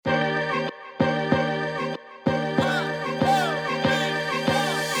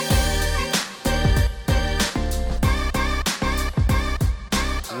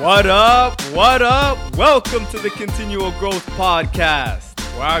What up? What up? Welcome to the Continual Growth Podcast,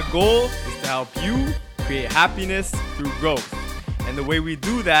 where our goal is to help you create happiness through growth. And the way we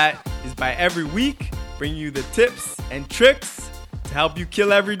do that is by every week bringing you the tips and tricks to help you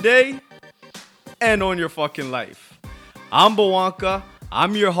kill every day and own your fucking life. I'm Bawanka.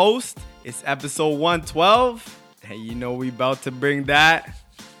 I'm your host. It's episode 112. And you know we about to bring that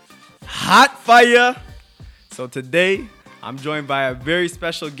hot fire. So today, I'm joined by a very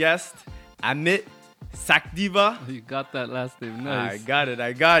special guest, Amit, Sachdeva. You got that last name, nice.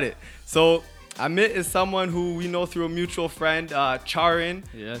 I got it. So Amit is someone who we know through a mutual friend, Charin,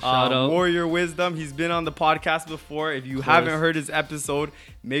 shout out. Warrior Wisdom. He's been on the podcast before. If you haven't heard his episode,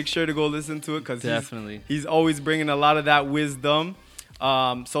 make sure to go listen to it because he's always bringing a lot of that wisdom.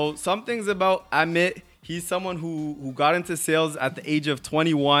 So some things about Amit. He's someone who got into sales at the age of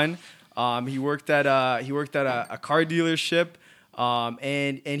 21. He worked at a car dealership,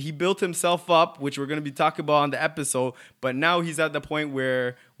 and he built himself up, which we're going to be talking about on the episode. But now he's at the point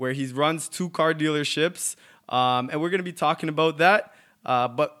where he runs 2 car dealerships, and we're going to be talking about that.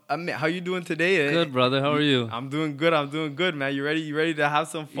 But Amit, how you doing today? Good, brother. How are you? I'm doing good, man. You ready to have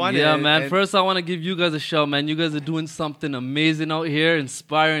some fun? Yeah, man. First, I want to give you guys a shout, man. You guys are doing something amazing out here,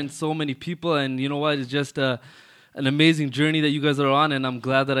 inspiring so many people, and you know what? It's just an amazing journey that you guys are on, and I'm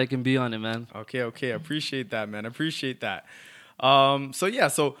glad that I can be on it, man. Okay. Appreciate that, man. Appreciate that.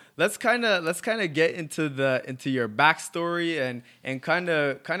 So let's kind of get into your backstory and kind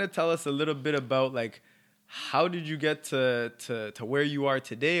of tell us a little bit about like how did you get to where you are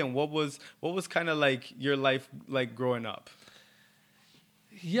today, and what was kind of like your life like growing up?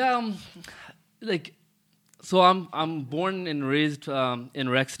 Yeah, so I'm born and raised in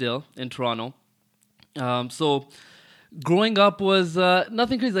Rexdale in Toronto. So growing up was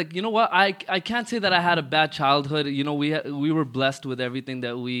nothing crazy. Like, you know what? I can't say that I had a bad childhood. You know, we were blessed with everything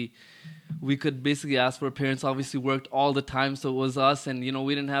that we could basically ask for. Parents obviously worked all the time, so it was us. And, you know,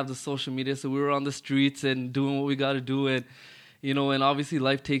 we didn't have the social media, so we were on the streets and doing what we got to do. And, you know, and obviously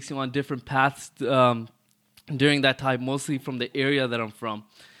life takes you on different paths during that time, mostly from the area that I'm from.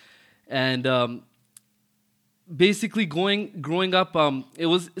 And basically growing up,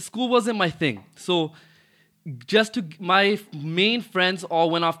 school wasn't my thing. So my main friends all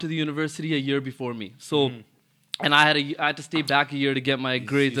went off to the university a year before me. So, and I had to stay back a year to get my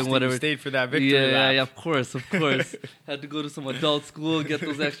grades and whatever. You stayed for that victory lap. Yeah, of course. Had to go to some adult school, get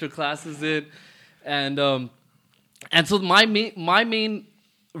those extra classes in, and so my main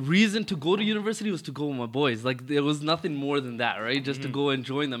reason to go to university was to go with my boys. Like, there was nothing more than that, right? Just to go and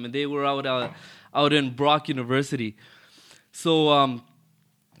join them, and they were out in Brock University. So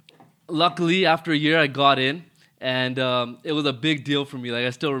luckily, after a year, I got in, and it was a big deal for me. Like, I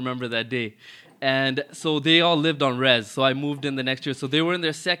still remember that day. And so they all lived on res, so I moved in the next year. So they were in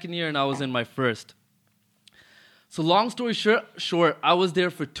their second year, and I was in my first. So long story short, I was there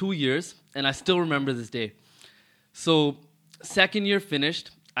for 2 years, and I still remember this day. So second year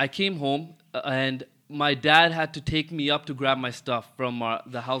finished, I came home, and my dad had to take me up to grab my stuff from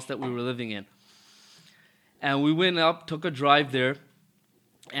the house that we were living in. And we went up, took a drive there,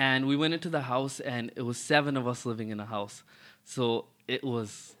 and we went into the house, and it was 7 of us living in a house. So it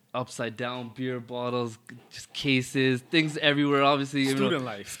was upside down, beer bottles, just cases, things everywhere, obviously. Student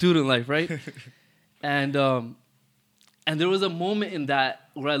life, right? And there was a moment in that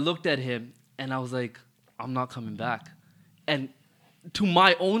where I looked at him, and I was like, I'm not coming back. And to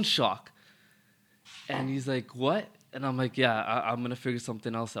my own shock. And he's like, what? And I'm like, yeah, I'm going to figure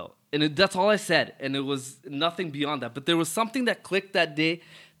something else out. And that's all I said. And it was nothing beyond that. But there was something that clicked that day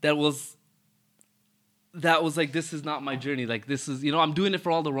that was like, this is not my journey. Like, this is, you know, I'm doing it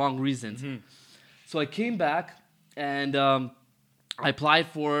for all the wrong reasons. Mm-hmm. So I came back, and I applied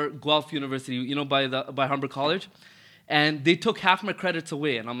for Guelph University, you know, by Humber College. And they took half my credits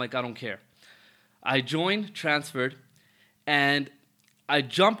away. And I'm like, I don't care. I joined, transferred, and I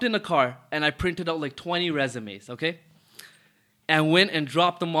jumped in a car, and I printed out like 20 resumes, okay? And went and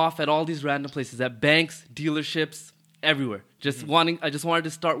dropped them off at all these random places, at banks, dealerships, everywhere. I just wanted to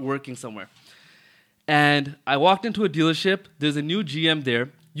start working somewhere. And I walked into a dealership. There's a new GM there.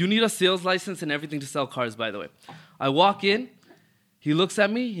 You need a sales license and everything to sell cars, by the way. I walk in. He looks at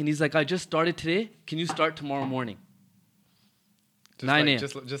me, and he's like, I just started today. Can you start tomorrow morning? 9 a.m.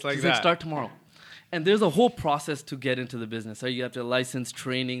 Just like He's that. Like, start tomorrow. And there's a whole process to get into the business. Right? You have to license,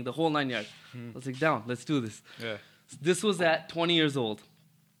 training, the whole 9 yards. I was like, down, let's do this. Yeah. This was at 20 years old.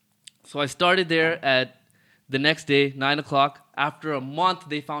 So I started there at the next day, 9 o'clock. After a month,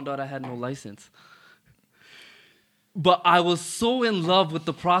 they found out I had no license. But I was so in love with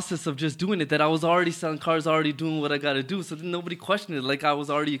the process of just doing it that I was already selling cars, already doing what I got to do. So then nobody questioned it, like I was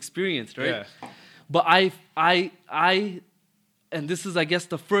already experienced, right? Yeah. But and this is, I guess,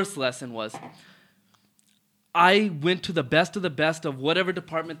 the first lesson was, I went to the best of whatever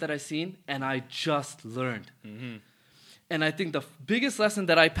department that I seen, and I just learned. Mm-hmm. And I think the biggest lesson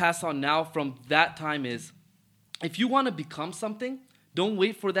that I pass on now from that time is, if you want to become something, don't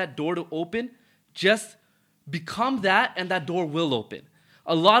wait for that door to open. Just become that, and that door will open.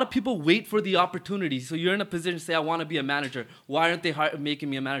 A lot of people wait for the opportunity. So you're in a position to say, I want to be a manager. Why aren't they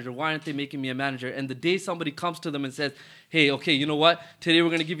making me a manager? Why aren't they making me a manager? And the day somebody comes to them and says, hey, okay, you know what? Today we're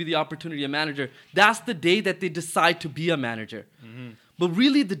going to give you the opportunity to be a manager. That's the day that they decide to be a manager. Mm-hmm. But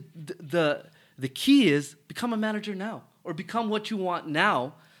really the key is become a manager now, or become what you want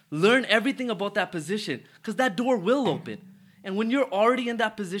now. Learn everything about that position, because that door will open. And when you're already in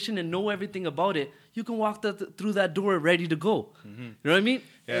that position and know everything about it, you can walk through that door ready to go. Mm-hmm. You know what I mean?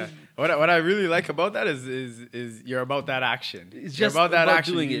 Yeah. What I really like about that is you're about that action. It's you're just about that about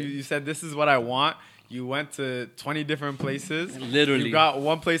action. doing it. You said, this is what I want. You went to 20 different places. Literally. You got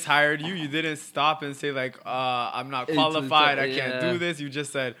one place hired you. You didn't stop and say, like, I'm not qualified. I can't do this. You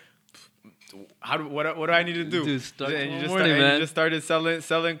just said, what do I need to do? Dude, and you just started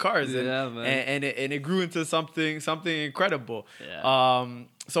selling cars. Yeah, and, man. And it grew into something incredible. Yeah.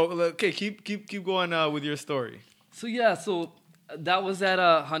 So okay, keep going with your story. So that was at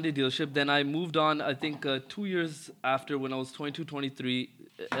a Hyundai dealership. Then I moved on, I think 2 years after, when I was 22, 23,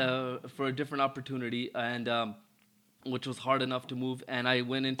 for a different opportunity, and which was hard enough to move. And I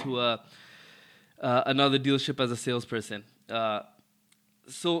went into another dealership as a salesperson.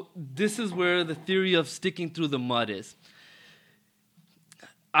 So this is where the theory of sticking through the mud is.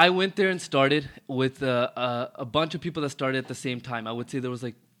 I went there and started with a bunch of people that started at the same time. I would say there was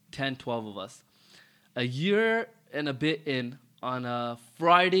like 10, 12 of us. A year and a bit in, on a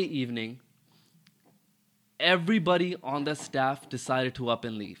Friday evening, everybody on the staff decided to up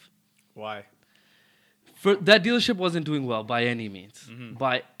and leave. Why? That dealership wasn't doing well by any means. Mm-hmm.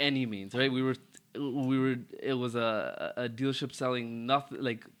 By any means, right? It was a dealership selling nothing,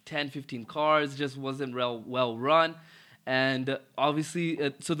 like 10, 15 cars, just wasn't well run. And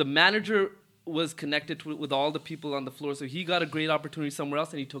obviously, so the manager was connected with all the people on the floor, so he got a great opportunity somewhere else,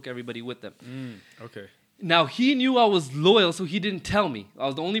 and he took everybody with him. Okay. Now, he knew I was loyal, so he didn't tell me. I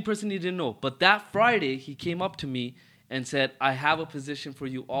was the only person he didn't know. But that Friday, he came up to me and said, I have a position for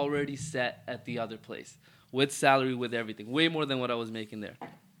you already set at the other place, with salary, with everything, way more than what I was making there.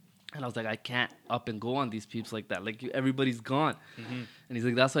 And I was like, I can't up and go on these peeps like that. Like, everybody's gone. Mm-hmm. And he's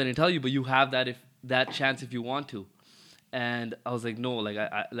like, that's why I didn't tell you, but you have that chance if you want to. And I was like, no, like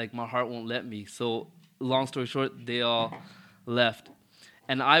I like my heart won't let me. So long story short, they all left.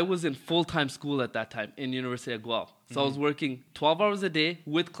 And I was in full-time school at that time in University of Guelph. So I was working 12 hours a day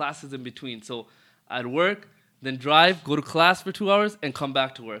with classes in between. So I'd work, then drive, go to class for 2 hours, and come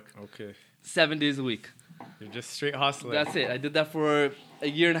back to work. Okay. 7 days a week. You're just straight hustling. That's it. I did that for a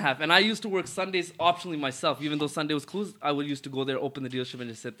year and a half. And I used to work Sundays optionally myself. Even though Sunday was closed, I would used to go there, open the dealership, and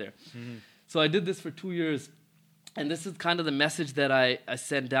just sit there. Mm-hmm. So I did this for 2 years. And this is kind of the message that I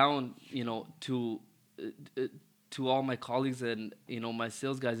sent down, to all my colleagues and, my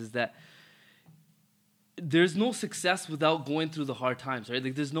sales guys, is that there's no success without going through the hard times, right?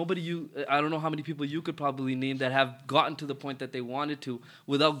 Like, there's nobody I don't know how many people you could probably name that have gotten to the point that they wanted to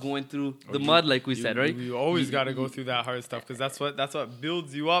without going through the mud, like we said, right? You always got to go through that hard stuff, because that's what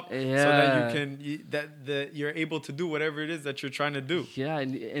builds you up, so that you're able to do whatever it is that you're trying to do. Yeah,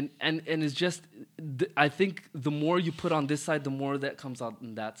 and it's just, I think the more you put on this side, the more that comes out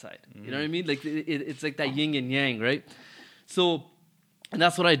on that side. Mm-hmm. You know what I mean? Like, it's like that yin and yang, right? So, and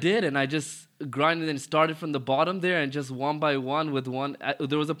that's what I did, and I just grinded and started from the bottom there, and just one by one with one.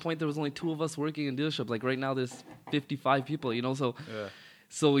 There was a point there was only 2 of us working in dealership. Like right now, there's 55 people. So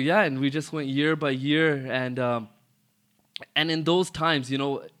and we just went year by year, and in those times,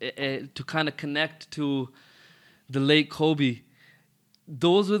 to kind of connect to the late Kobe,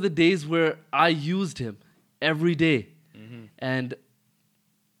 those were the days where I used him every day, mm-hmm. and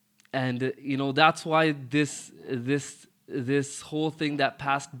that's why this whole thing that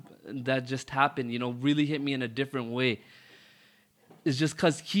just happened, really hit me in a different way. It's just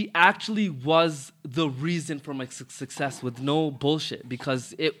because he actually was the reason for my success, with no bullshit,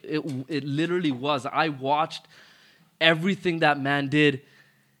 because it literally was. I watched everything that man did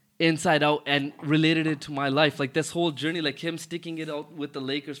inside out and related it to my life. Like, this whole journey, like him sticking it out with the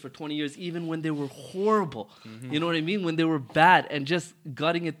Lakers for 20 years, even when they were horrible, mm-hmm. You know what I mean? When they were bad, and just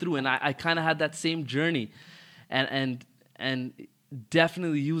gutting it through. And I kind of had that same journey, and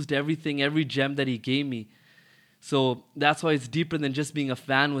definitely used every gem that he gave me So that's why it's deeper than just being a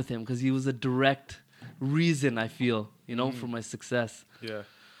fan with him, because he was a direct reason, I feel, for my success. Yeah.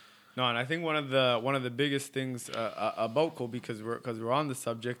 No, and I think one of the biggest things about Kobe, because we're on the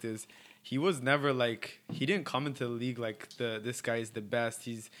subject, is he was never he didn't come into the league like this guy is the best.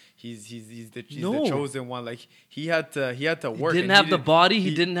 He's the chosen one. Like he had to work. He didn't have the body.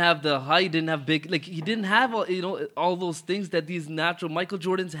 He didn't have the height. He didn't have big. He didn't have all those things that these natural Michael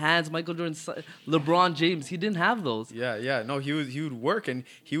Jordan's hands, LeBron James. He didn't have those. Yeah. No, he would work, and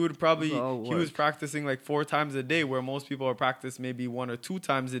he would he was practicing 4 times a day, where most people are practice maybe 1 or 2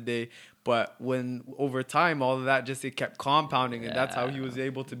 times a day. But when over time, all of that it kept compounding, and that's how he was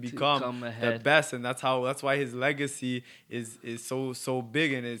able to become the best, and that's why his legacy is so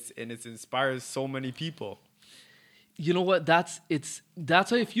big, and it inspires so many people. You know what? That's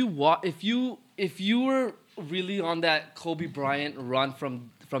why if you were really on that Kobe Bryant run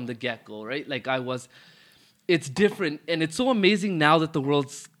from the get-go, right? Like I was, it's different, and it's so amazing now that the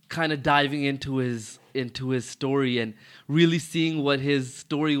world's kind of diving into his story and really seeing what his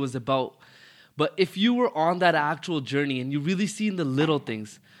story was about. But if you were on that actual journey and you really seen the little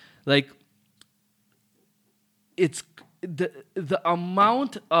things, like it's the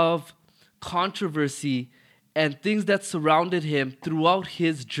amount of controversy and things that surrounded him throughout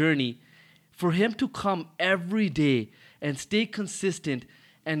his journey, for him to come every day and stay consistent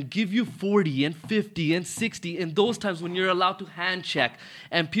and give you 40 and 50 and 60 in those times when you're allowed to hand check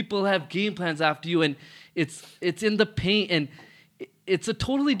and people have game plans after you, and it's in the paint, and it's a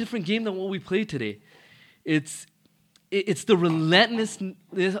totally different game than what we play today. It's the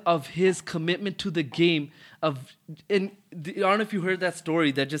relentlessness of his commitment to the game. And I don't know if you heard that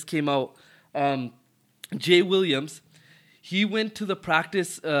story that just came out. Jay Williams, he went to the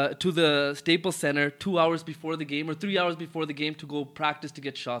practice, to the Staples Center 2 hours before the game or 3 hours before the game to go practice to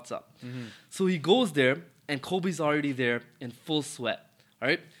get shots up. Mm-hmm. So he goes there, and Kobe's already there in full sweat. All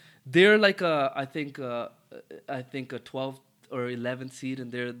right, they're I think a 12 or 11th seed, and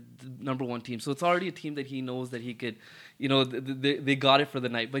they're the number 1 team. So it's already a team that he knows that he could, they got it for the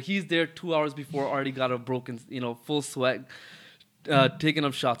night. But he's there 2 hours before, already got a broken, full sweat. Taking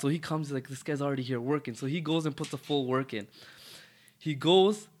up shots. So he comes this guy's already here working. So he goes and puts a full work in. He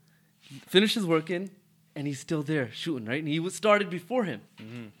goes, finishes working, and he's still there shooting, right? And he was started before him.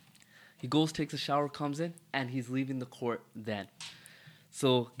 Mm-hmm. He goes, takes a shower, comes in, and he's leaving the court then.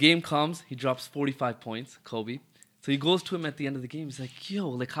 So game comes, he drops 45 points, Kobe. So he goes to him at the end of the game. He's like,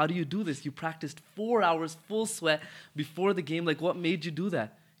 yo, how do you do this? You practiced 4 hours full sweat before the game. What made you do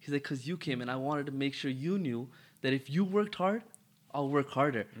that? He's like, because you came, and I wanted to make sure you knew that if you worked hard, I'll work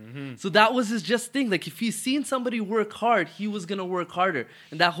harder. Mm-hmm. So that was his thing. If he's seen somebody work hard, he was gonna work harder.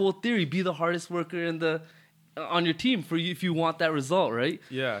 And that whole theory, be the hardest worker on your team for you if you want that result, right?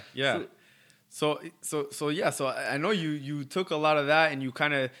 Yeah. So I know you took a lot of that, and you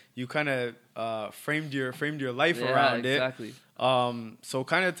kind of framed your life around it. Exactly. So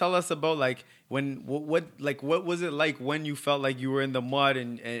kind of tell us about what was it like when you felt like you were in the mud,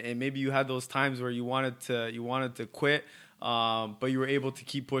 and maybe you had those times where you wanted to quit. But you were able to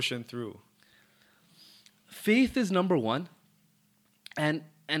keep pushing through. Faith is number 1, and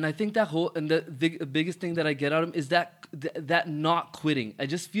I think that the biggest thing that I get out of him is that not quitting. I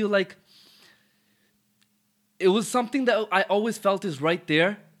just feel like it was something that I always felt is right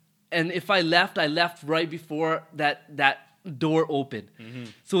there, and if I left right before that door opened. Mm-hmm.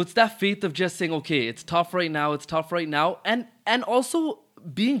 So it's that faith of just saying, okay, it's tough right now, and also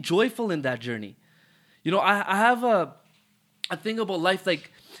being joyful in that journey. I have a thing about life,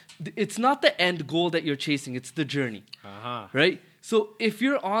 it's not the end goal that you're chasing, it's the journey. Uh-huh. Right? So if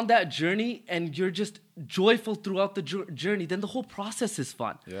you're on that journey and you're just joyful throughout the journey, then the whole process is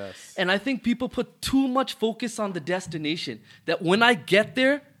fun. Yes. And I think people put too much focus on the destination, that when I get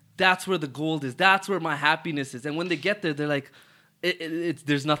there, that's where the gold is, that's where my happiness is. And when they get there, they're like,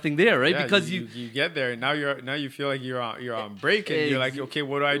 there's nothing there, right? Yeah, because you get there, and now you feel like you're on break, and you're like, okay,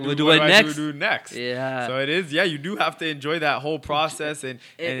 what do I do? What do I do next? Yeah. So it is. Yeah, you do have to enjoy that whole process, and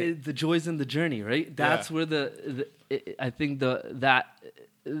the joys in the journey, right? That's where I think that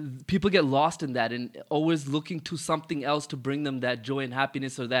people get lost in that, and always looking to something else to bring them that joy and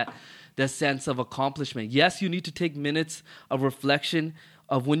happiness, or that sense of accomplishment. Yes, you need to take minutes of reflection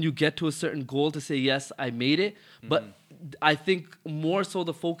of when you get to a certain goal to say, yes, I made it, but I think more so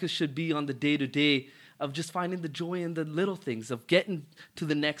the focus should be on the day-to-day of just finding the joy in the little things, of getting to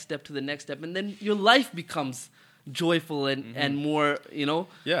the next step, and then your life becomes joyful and more,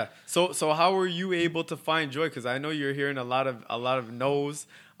 Yeah. So how were you able to find joy? Because I know you're hearing a lot of no's.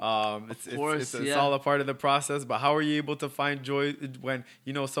 It's all a part of the process. But how are you able to find joy when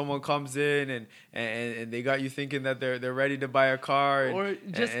someone comes in and they got you thinking that they're ready to buy a car or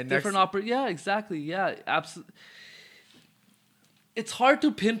just different Yeah, exactly. Yeah, absolutely. It's hard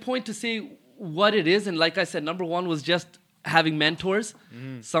to pinpoint to say what it is, and like I said, number one was just having mentors,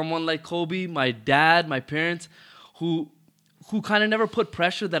 someone like Kobe, my dad, my parents, who kind of never put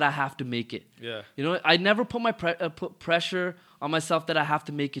pressure that I have to make it. Yeah. I never put put pressure on myself that I have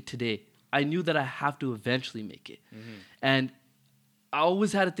to make it today. I knew that I have to eventually make it. And I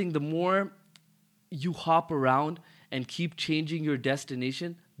always had to think the more you hop around and keep changing your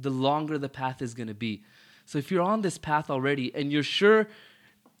destination, the longer the path is going to be. So if you're on this path already and you're sure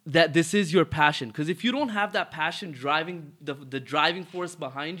that this is your passion, because if you don't have that passion driving the driving force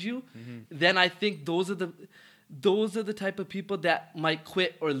behind you, then I think those are the type of people that might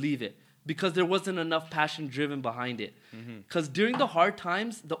quit or leave it because there wasn't enough passion driven behind it. Because during the hard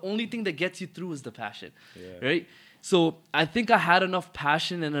times, the only thing that gets you through is the passion, right? So I think I had enough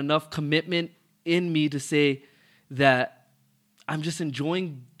passion and enough commitment in me to say that I'm just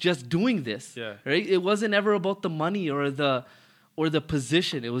enjoying just doing this, right? It wasn't ever about the money or the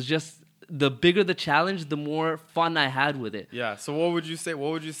position. It was just the bigger the challenge, the more fun I had with it. Yeah. So what would you say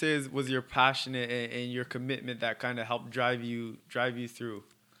was your passion and your commitment that kind of helped drive you through?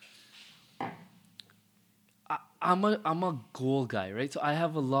 I'm a goal guy, right? So I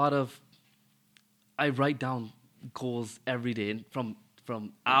write down goals every day, from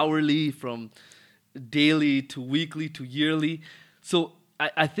hourly, from daily to weekly to yearly. So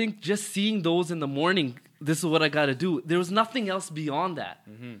I think just seeing those in the morning, this is what I got to do. There was nothing else beyond that,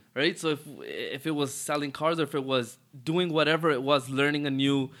 right? So if it was selling cars or if it was doing whatever it was, learning a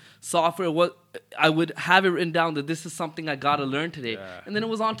new software, I would have it written down that this is something I got to learn today. Yeah. And then it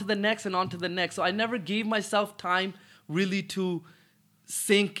was on to the next and on to the next. So I never gave myself time really to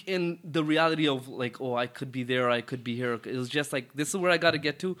sink in the reality of like, oh, I could be there, or I could be here. It was just like, this is where I got to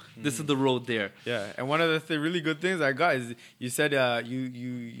get to. This is the road there. Yeah, and one of the really good things I got is you said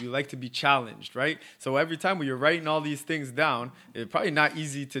you like to be challenged, right? So every time when you're writing all these things down, it's probably not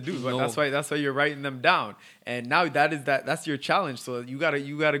easy to do, but that's why you're writing them down. And now that's your challenge. So you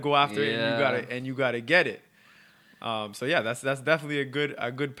gotta go after it, and you gotta get it. So yeah, that's definitely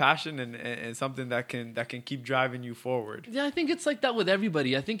a good passion and something that can keep driving you forward. Yeah, I think it's like that with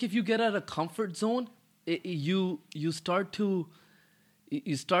everybody. I think if you get out of comfort zone, you start to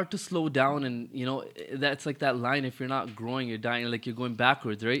slow down, and that's like that line: if you're not growing, you're dying. Like you're going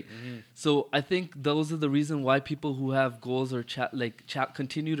backwards, right? So I think those are the reason why people who have goals or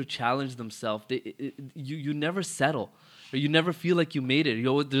continue to challenge themselves. You never settle. Or you never feel like you made it.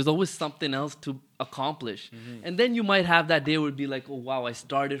 There's always something else to accomplish. And then you might have that day where it'd be like, oh, wow, I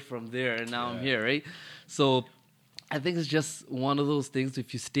started from there and now I'm here, right? So I think it's just one of those things.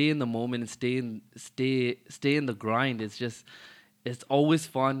 If you stay in the moment and stay in the grind, it's always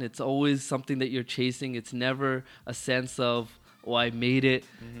fun. It's always something that you're chasing. It's never a sense of, oh, I made it.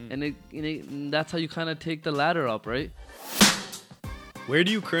 And that's how you kind of take the ladder up, right? Where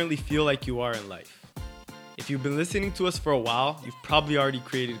do you currently feel like you are in life? If you've been listening to us for a while, you've probably already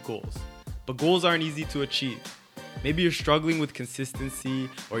created goals. But goals aren't easy to achieve. Maybe you're struggling with consistency,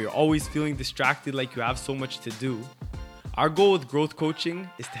 or you're always feeling distracted like you have so much to do. Our goal with growth coaching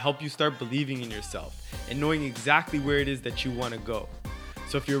is to help you start believing in yourself and knowing exactly where it is that you want to go.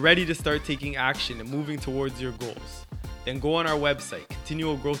 So if you're ready to start taking action and moving towards your goals, then go on our website,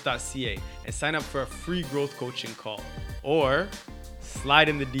 continualgrowth.ca, and sign up for a free growth coaching call. Or slide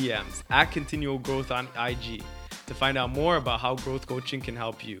in the DMs at Continual Growth on IG to find out more about how growth coaching can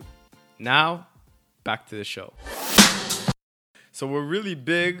help you. Now, back to the show. So we're really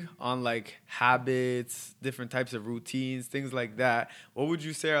big on like habits, different types of routines, things like that. What would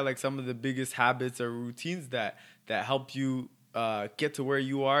you say are like some of the biggest habits or routines that help you get to where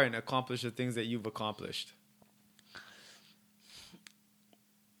you are and accomplish the things that you've accomplished?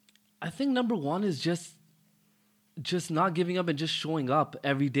 I think number one is just not giving up and just showing up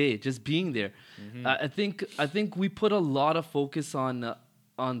every day, just being there. I think we put a lot of focus on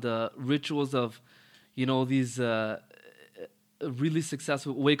the rituals of, these really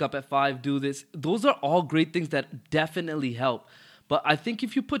successful, wake up at 5, do this. Those are all great things that definitely help. But I think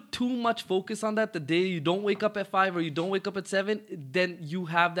if you put too much focus on that, the day you don't wake up at 5 or you don't wake up at 7, then you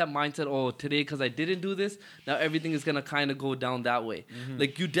have that mindset, oh, today because I didn't do this, now everything is going to kind of go down that way.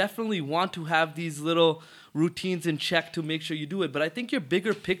 Like you definitely want to have these little routines in check to make sure you do it. But I think your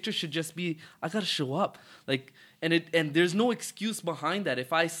bigger picture should just be, I got to show up. Like And there's no excuse behind that.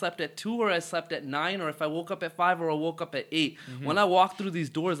 If I slept at 2 or I slept at 9 or if I woke up at 5 or I woke up at 8, when I walk through these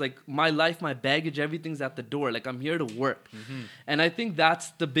doors, like my life, my baggage, everything's at the door. Like I'm here to work. And I think that's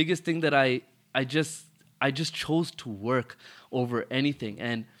the biggest thing that I just chose to work over anything.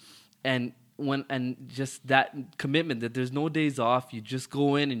 And just that commitment that there's no days off. You just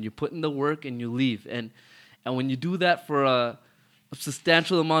go in and you put in the work and you leave. And when you do that for a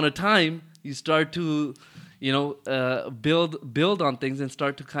substantial amount of time, you start to build on things and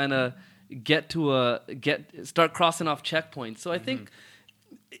start to kind of start crossing off checkpoints. So I think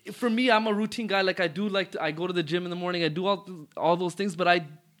for me, I'm a routine guy. Like I go to the gym in the morning. I do all those things, but I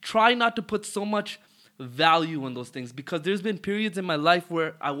try not to put so much value in those things because there's been periods in my life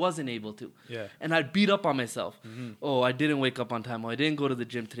where I wasn't able to. Yeah. And I'd beat up on myself. Oh, I didn't wake up on time. Oh, I didn't go to the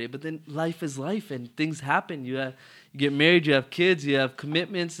gym today. But then life is life and things happen. You get married, you have kids, you have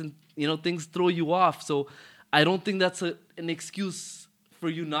commitments, and things throw you off. So I don't think that's an excuse for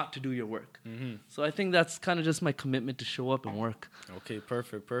you not to do your work. So I think that's kind of just my commitment to show up and work. Okay,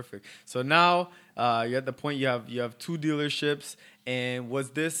 perfect. So now you're at the point you have 2 dealerships. And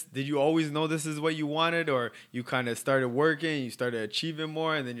did you always know this is what you wanted, or you kind of started working, you started achieving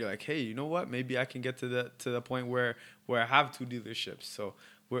more, and then you're like, hey, you know what? Maybe I can get to the point where I have 2 dealerships. So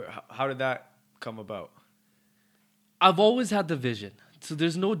how did that come about? I've always had the vision. So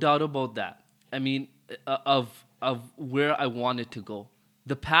there's no doubt about that. I mean, of where I wanted to go.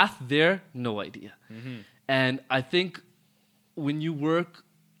 The path there, no idea. And I think when you work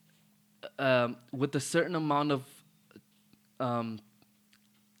with a certain amount of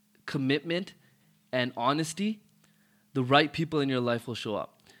commitment and honesty, the right people in your life will show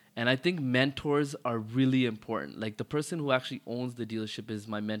up. And I think mentors are really important. Like the person who actually owns the dealership is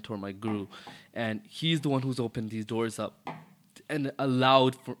my mentor, my guru. And he's the one who's opened these doors up and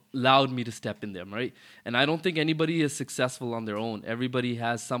allowed me to step in them, right? And I don't think anybody is successful on their own. Everybody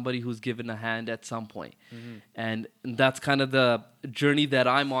has somebody who's given a hand at some point. And that's kind of the journey that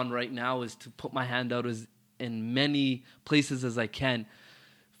I'm on right now, is to put my hand out in many places as I can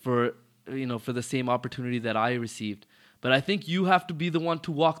for the same opportunity that I received. But I think you have to be the one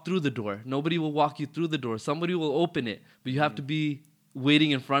to walk through the door. Nobody will walk you through the door. Somebody will open it, but you have to be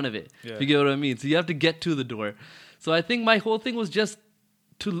waiting in front of it. Yeah. You get what I mean? So you have to get to the door. So I think my whole thing was just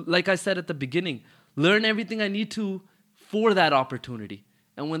to, like I said at the beginning, learn everything I need to for that opportunity.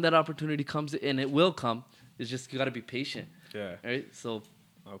 And when that opportunity comes, and it will come, it's just you got to be patient. Yeah. Right? So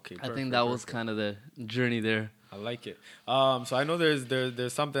okay, I think that was kind of the journey there. I like it. So I know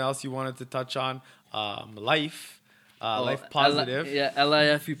there's something else you wanted to touch on. Life positive.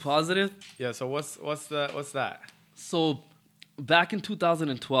 LIFE positive. Yeah. So what's that? So back in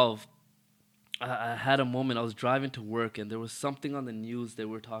 2012, I had a moment. I was driving to work, and there was something on the news they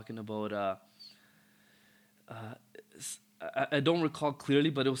were talking about. I don't recall clearly,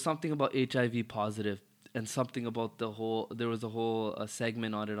 but it was something about HIV positive, and something about there was a whole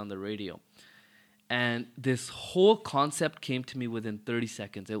segment on it on the radio. And this whole concept came to me within 30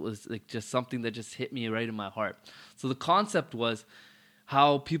 seconds. It was like just something that just hit me right in my heart. So the concept was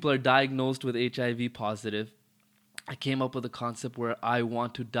how people are diagnosed with HIV positive. I came up with a concept where I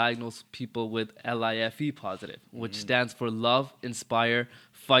want to diagnose people with LIFE positive, which stands for love, inspire,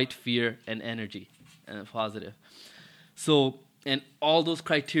 fight, fear, and energy, and positive. So, and all those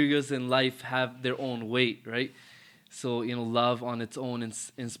criterias in life have their own weight, right? So, love on its own,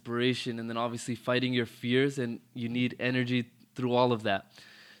 inspiration, and then obviously fighting your fears, and you need energy through all of that.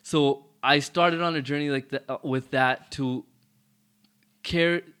 So I started on a journey like that, with that, to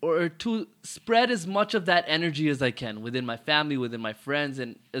care or to spread as much of that energy as I can within my family, within my friends,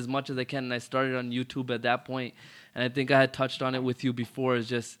 and as much as I can. And I started on YouTube at that point, and I think I had touched on it with you before. Is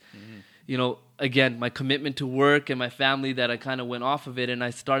just, again, my commitment to work and my family, that I kind of went off of it, and I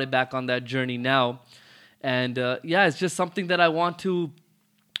started back on that journey now. And it's just something that I want to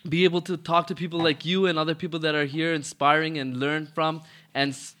be able to talk to people like you and other people that are here, inspiring and learn from,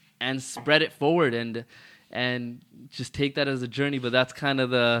 and spread it forward and just take that as a journey. But that's kind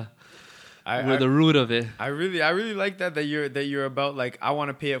of the root of it. I really like that you're about, like, I want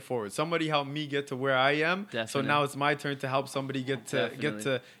to pay it forward. Somebody helped me get to where I am. Definitely. So now it's my turn to help somebody get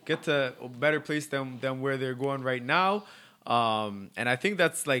to a better place than where they're going right now. And I think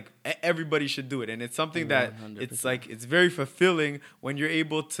that's like everybody should do it, and it's something 100%. That it's very fulfilling when you're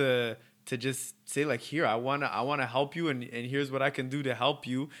able to just say, like, here, I wanna help you, and here's what I can do to help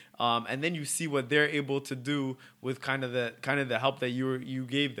you, and then you see what they're able to do with kind of the help that you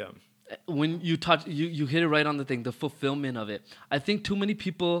gave them. When you you hit it right on the thing, the fulfillment of it. I think too many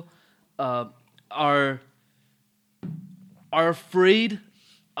people are afraid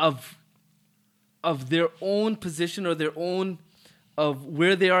of their own position or their own of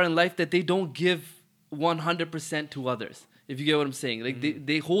where they are in life that they don't give 100% to others. If you get what I'm saying. Like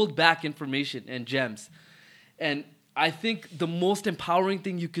they hold back information and gems. And I think the most empowering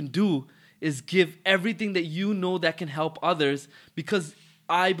thing you can do is give everything that you know that can help others, because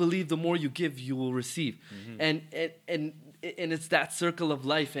I believe the more you give, you will receive. And it's that circle of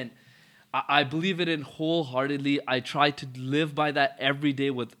life. And I believe it in wholeheartedly. I try to live by that every day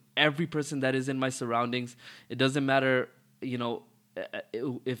with every person that is in my surroundings. It doesn't matter,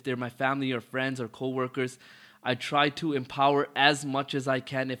 if they're my family or friends or coworkers. I try to empower as much as I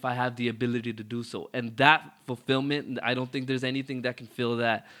can if I have the ability to do so. And that fulfillment, I don't think there's anything that can fill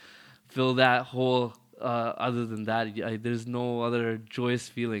that hole other than that. There's no other joyous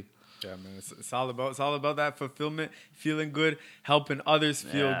feeling. Yeah, man, it's all about that fulfillment, feeling good, helping others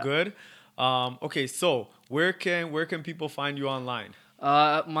feel good. Okay, so where can people find you online?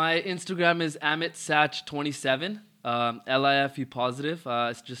 My Instagram is AmitSach27. LIFE positive.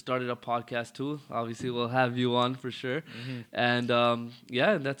 I just started a podcast too. Obviously, we'll have you on for sure. And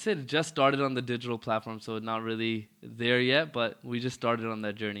that's it. Just started on the digital platform, so not really there yet, but we just started on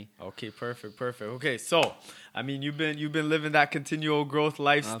that journey. Okay, perfect. Okay, so I mean, you've been living that continual growth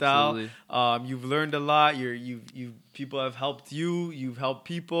lifestyle. Absolutely. You've learned a lot. You people have helped you. You've helped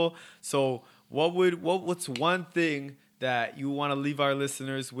people. So what's one thing that you want to leave our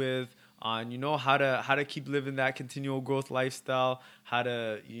listeners with on, how to keep living that continual growth lifestyle, how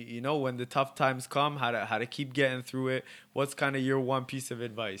to, when the tough times come, how to keep getting through it? What's kind of your one piece of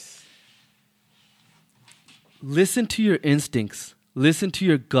advice? Listen to your instincts. Listen to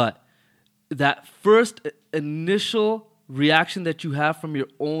your gut. That first initial reaction that you have from your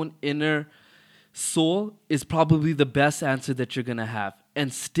own inner soul is probably the best answer that you're going to have,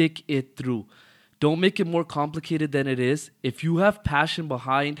 and stick it through. Don't make it more complicated than it is. If you have passion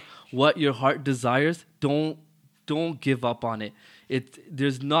behind what your heart desires, don't give up on it.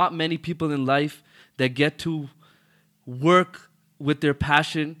 There's not many people in life that get to work with their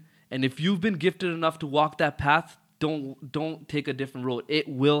passion. And if you've been gifted enough to walk that path, don't take a different road. It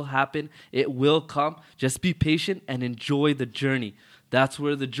will happen. It will come. Just be patient and enjoy the journey. That's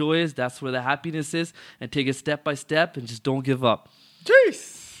where the joy is. That's where the happiness is. And take it step by step and just don't give up.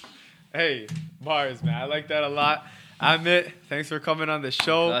 Jeez. Hey, bars, man. I like that a lot. Amit, thanks for coming on the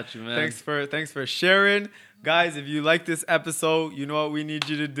show. Got you, man. Thanks for sharing. Guys, if you like this episode, you know what we need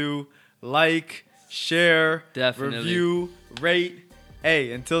you to do. Like, share, definitely, review, rate.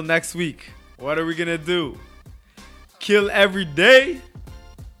 Hey, until next week, what are we going to do? Kill every day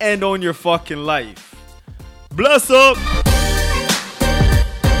and own your fucking life. Bless up.